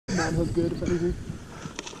Hook good, if anything.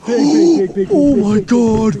 Big. Oh my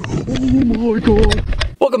god! Oh my god!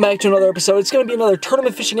 Welcome back to another episode. It's going to be another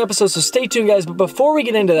tournament fishing episode, so stay tuned, guys. But before we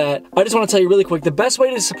get into that, I just want to tell you really quick, the best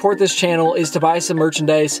way to support this channel is to buy some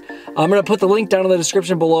merchandise. I'm going to put the link down in the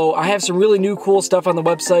description below. I have some really new cool stuff on the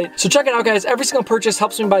website, so check it out, guys. Every single purchase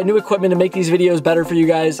helps me buy new equipment and make these videos better for you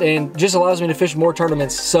guys, and just allows me to fish more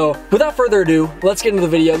tournaments. So without further ado, let's get into the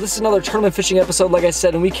video. This is another tournament fishing episode, like I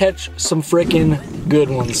said, and we catch some freaking good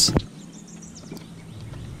ones.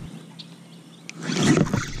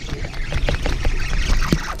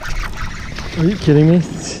 Are you kidding me?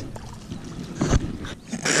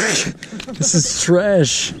 This is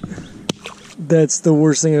trash. That's the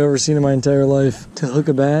worst thing I've ever seen in my entire life. To hook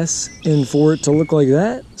a bass and for it to look like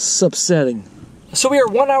that, it's upsetting. So we are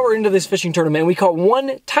 1 hour into this fishing tournament and we caught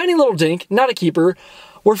one tiny little dink, not a keeper.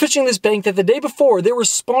 We're fishing this bank that the day before, there were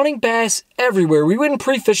spawning bass everywhere. We went and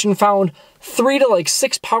pre-fished and found 3 to like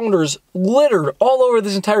 6 pounders littered all over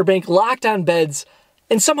this entire bank, locked on beds.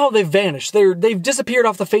 And somehow they've vanished. They've disappeared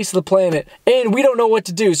off the face of the planet, and we don't know what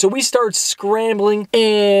to do. So we start scrambling,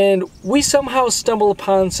 and we somehow stumble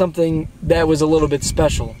upon something that was a little bit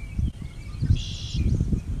special.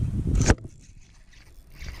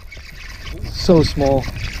 So small.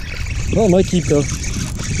 Well, it might keep though.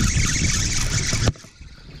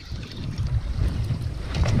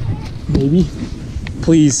 Maybe.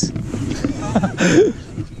 Please.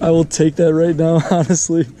 I will take that right now,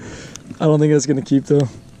 honestly. I don't think that's gonna keep though.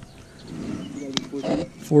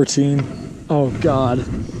 14. Oh god.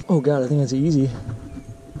 Oh god, I think that's easy.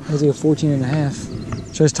 That's like a 14 and a half.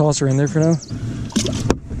 Should I just toss her in there for now?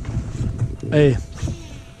 Hey.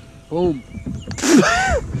 Boom.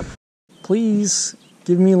 Please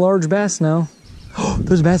give me large bass now. Oh,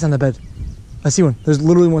 there's a bass on the bed. I see one. There's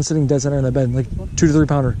literally one sitting dead center in the bed, like 2 to 3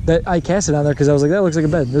 pounder. That I cast it on there because I was like, that looks like a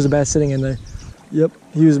bed. There's a bass sitting in there. Yep,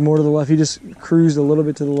 he was more to the left. He just cruised a little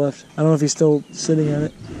bit to the left. I don't know if he's still sitting on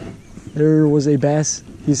it. There was a bass.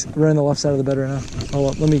 He's right on the left side of the bed right now. Oh,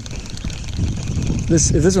 well, let me. If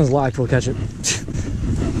this one's locked, we'll catch it.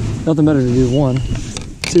 Nothing better to do. 1,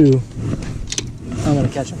 2. I'm gonna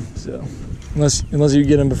catch him. So, unless you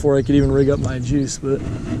get him before I could even rig up my juice, but.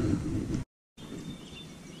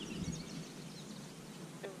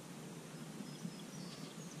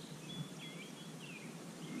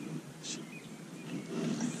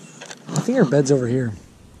 I think our bed's over here.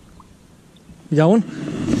 You got one?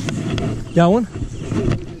 Got one?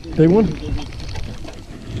 Big one?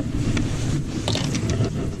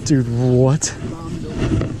 Dude, what?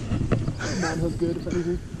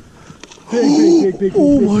 Big.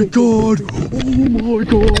 Oh my god! Oh my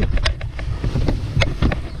god!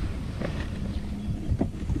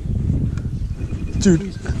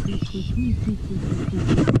 Dude.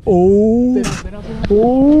 Oh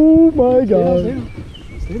my god.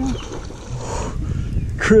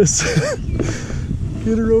 Chris,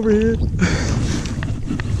 get her over here.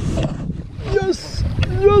 Yes,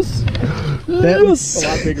 yes, that was a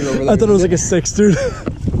lot bigger over there. I thought it was like a 6, dude.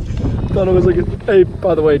 Thought it was like a. Hey,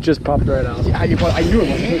 by the way, it just popped right out. Yeah, I knew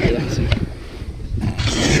it was.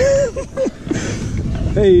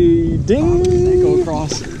 Hey, ding. Go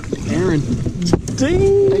across. Aaron.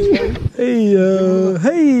 Ding. Hey,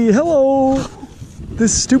 hey, hello.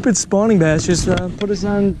 This stupid spawning bass just put us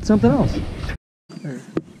on something else. There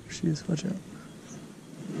she is, watch out.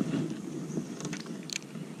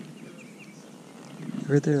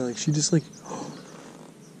 Right there, like she just like.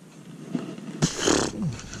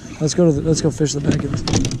 Let's go fish the back of this.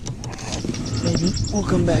 Maybe we'll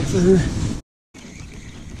come back for her.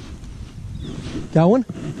 Got one?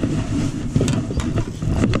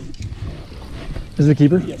 Is it a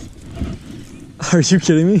keeper? Yes. Are you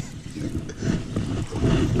kidding me?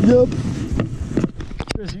 Yup.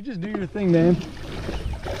 Chris, you just do your thing, man.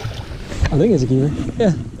 I think it's a keeper.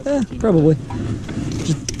 Yeah, probably.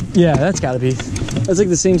 Yeah, that's gotta be. That's like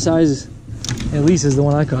the same size, at least, as the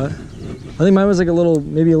one I caught. I think mine was like a little,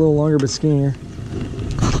 maybe a little longer, but skinnier.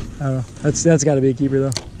 I don't know. That's gotta be a keeper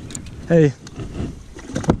though. Hey,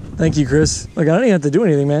 thank you, Chris. Like I don't even have to do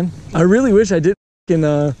anything, man. I really wish I didn't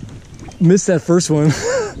miss that first one.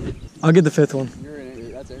 I'll get the 5th one. You're in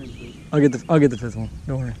it. That's Aaron's fish. I'll get the 5th one.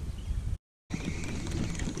 Don't worry.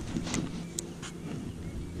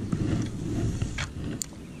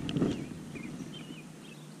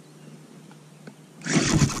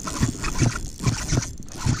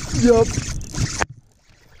 Yup.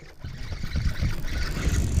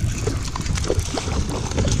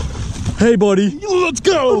 Hey, buddy. Let's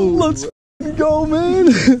go. Let's go, man.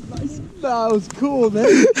 Nice. Nah, it was cool, man.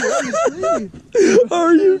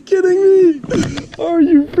 Are you kidding me? Are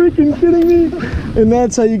you freaking kidding me? And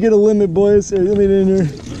that's how you get a limit, boys. Here, let me in here.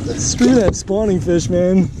 Screw that spawning fish,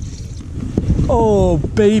 man. Oh,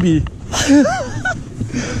 baby.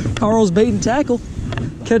 Carl's bait and tackle.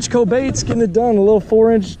 Catch Co Baits, getting it done. A little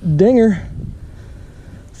 4-inch dinger.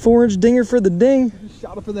 4-inch dinger for the ding.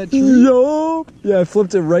 Shot up in that tree. Yo. Yeah, I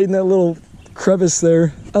flipped it right in that little crevice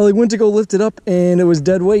there. I like went to go lift it up and it was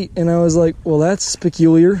dead weight. And I was like, well, that's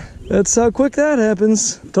peculiar. That's how quick that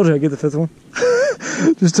happens. Told you I'd get the 5th one.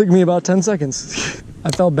 Just took me about 10 seconds.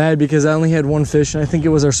 I felt bad because I only had one fish and I think it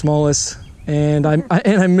was our smallest. And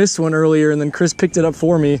I missed one earlier and then Chris picked it up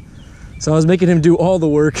for me. So I was making him do all the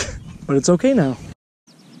work, but it's okay now.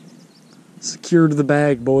 Secured the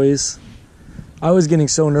bag, boys. I was getting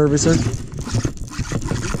so nervous.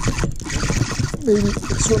 Maybe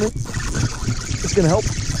it's swimming. It's gonna help.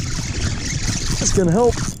 It's gonna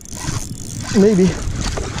help. Maybe.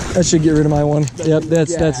 That should get rid of my one. Yep,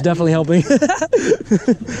 that's definitely helping.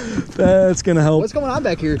 That's gonna help. What's going on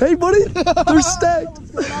back here? Hey, buddy, they're stacked.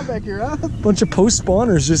 What's going on back here, huh? Bunch of post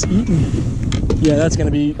spawners just eating. Yeah, that's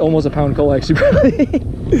gonna be almost a pound coal actually, probably.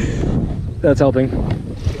 That's helping.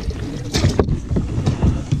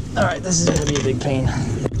 All right, this is gonna be a big pain.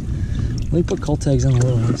 Let me put call tags on the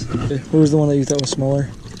little ones. Okay, what was the one that you thought was smaller?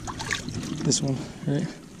 This one, right?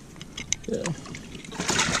 Yeah.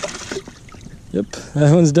 Yep,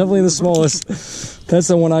 that one's definitely the smallest. That's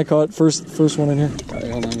the one I caught, first one in here. All right,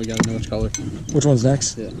 hold on, we gotta know which color. Which one's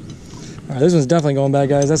next? Yeah. All right, this one's definitely going back,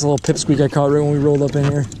 guys. That's a little pipsqueak I caught right when we rolled up in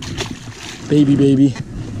here. Baby.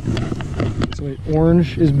 So wait,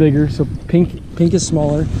 orange is bigger, so pink is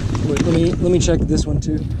smaller. Wait, let me check this one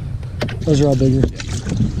too. Those are all bigger.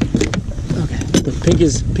 Okay, but pink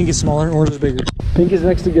is smaller, orange is bigger. Pink is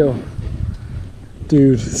next to go.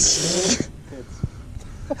 Dude.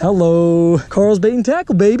 Hello. Carl's bait and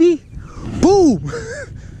tackle, baby. Boom!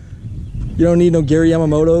 You don't need no Gary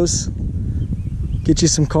Yamamoto's. Get you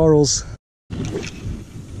some Carl's.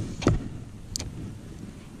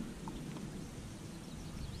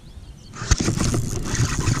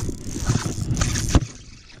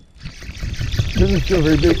 Doesn't feel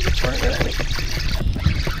very big.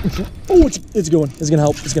 Oh, it's going. It's gonna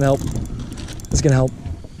help. It's gonna help. It's gonna help.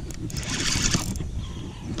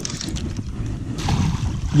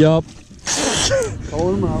 Yup.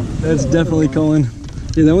 Calling them out. That's definitely Cullen.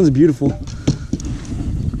 Yeah, that one's beautiful.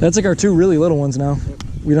 That's like our 2 really little ones now.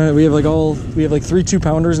 We have like 3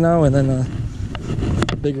 2-pounders now, and then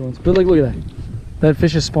bigger ones. But like, look at that. That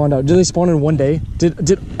fish has spawned out. Did they spawn in one day?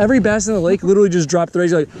 Did every bass in the lake literally just drop the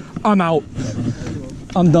rays like, I'm out.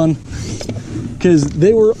 I'm done. Because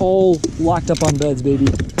they were all locked up on beds, baby.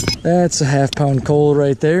 That's a half-pound coal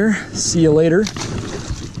right there. See you later.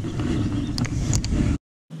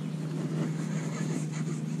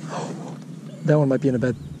 That one might be in a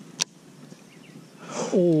bed.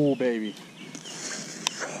 Oh, baby.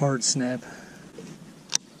 Hard snap.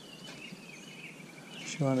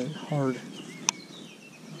 She wanted it hard.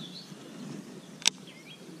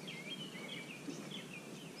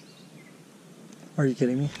 Are you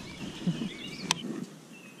kidding me?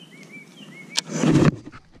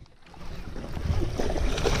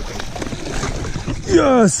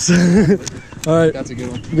 Yes! All right. That's a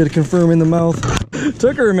good one. You gotta confirm in the mouth.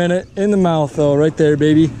 Took her a minute. In the mouth though, right there,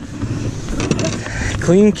 baby.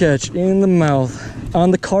 Clean catch in the mouth.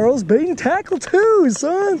 On the Carl's bait and tackle too,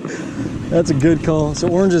 son. That's a good call. So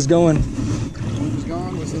orange is going. Orange is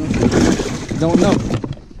gone. What's the next one? Don't know.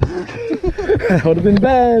 That would have been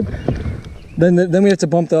bad. Then we have to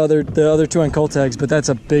bump the other 2 on call tags, but that's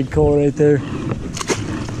a big call right there.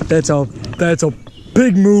 That's a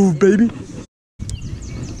big move, baby.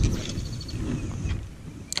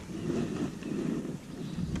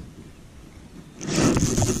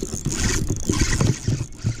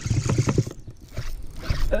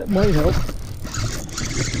 That might help.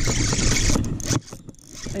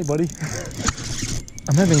 Hey, buddy.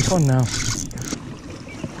 I'm having fun now.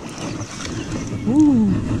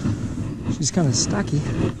 Ooh. She's kind of stocky.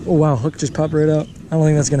 Oh wow, hook just popped right out. I don't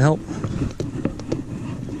think that's gonna help.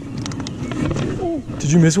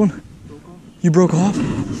 Did you miss one? You broke off?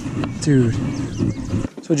 Dude.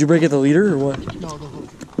 So did you break at the leader or what? No, the hook.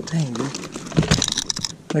 Dang,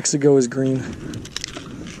 dude. Next to go is green.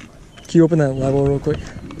 Can you open that level real quick?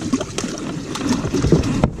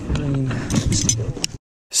 Green.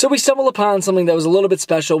 So we stumbled upon something that was a little bit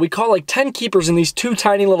special. We caught like 10 keepers in these 2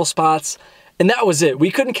 tiny little spots. And that was it.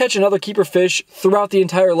 We couldn't catch another keeper fish throughout the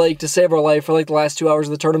entire lake to save our life for like the last 2 hours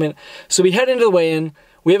of the tournament. So we head into the weigh-in.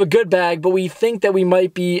 We have a good bag, but we think that we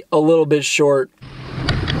might be a little bit short.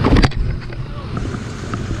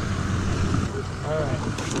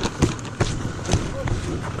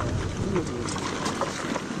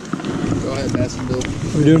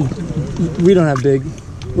 We're doing. We don't have big.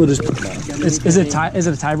 We'll just. Is it a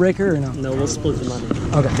tiebreaker or no? No, we'll split the money.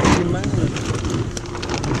 Okay.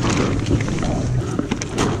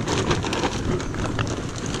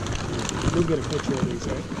 We'll get a picture of these,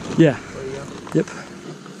 right? Yeah. Yep.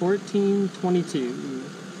 1422.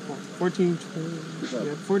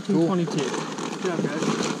 1422. Good job, guys.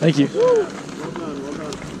 Thank you. Well done, well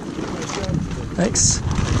done. Thanks.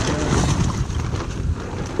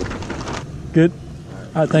 Good.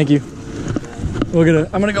 All right, thank you. I'm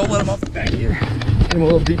gonna go let him off back here. Get him a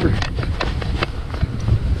little deeper.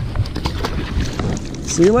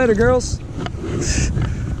 See you later, girls.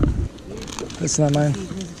 That's not mine.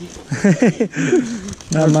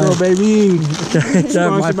 Not mine. Go, baby.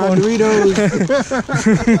 Got my phone. Doritos.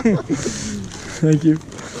 Thank you.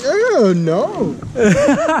 Oh, no.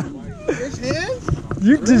 Fish hands?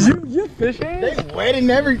 You fish hands? They wet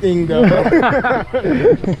and everything, though. He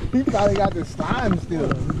probably got the slime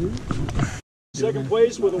still. Second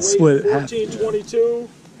place with a weight Split of it half. 1422,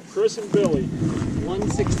 Chris and Billy.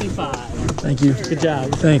 165. Thank you. Good job.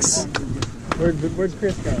 Thanks. Where's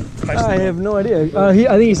Chris go? I have no idea. I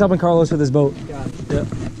think he's helping Carlos with his boat. Yep.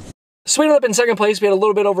 So we ended up in second place. We had a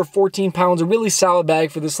little bit over 14 pounds, a really solid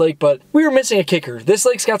bag for this lake, but we were missing a kicker. This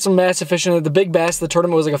lake's got some massive fish in it. The big bass of the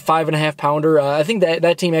tournament was like a 5.5 pounder. I think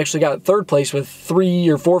that team actually got third place with 3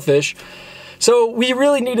 or 4 fish. So we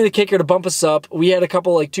really needed a kicker to bump us up. We had a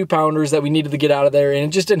couple like 2-pounders that we needed to get out of there, and it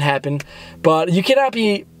just didn't happen. But you cannot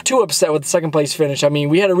be too upset with the second place finish. I mean,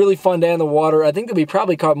 we had a really fun day in the water. I think that we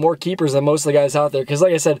probably caught more keepers than most of the guys out there, because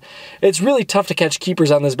like I said, it's really tough to catch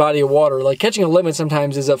keepers on this body of water. Like catching a limit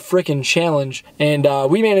sometimes is a freaking challenge, and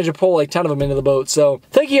we managed to pull like 10 of them into the boat. So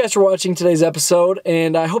thank you guys for watching today's episode,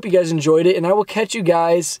 and I hope you guys enjoyed it, and I will catch you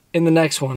guys in the next one.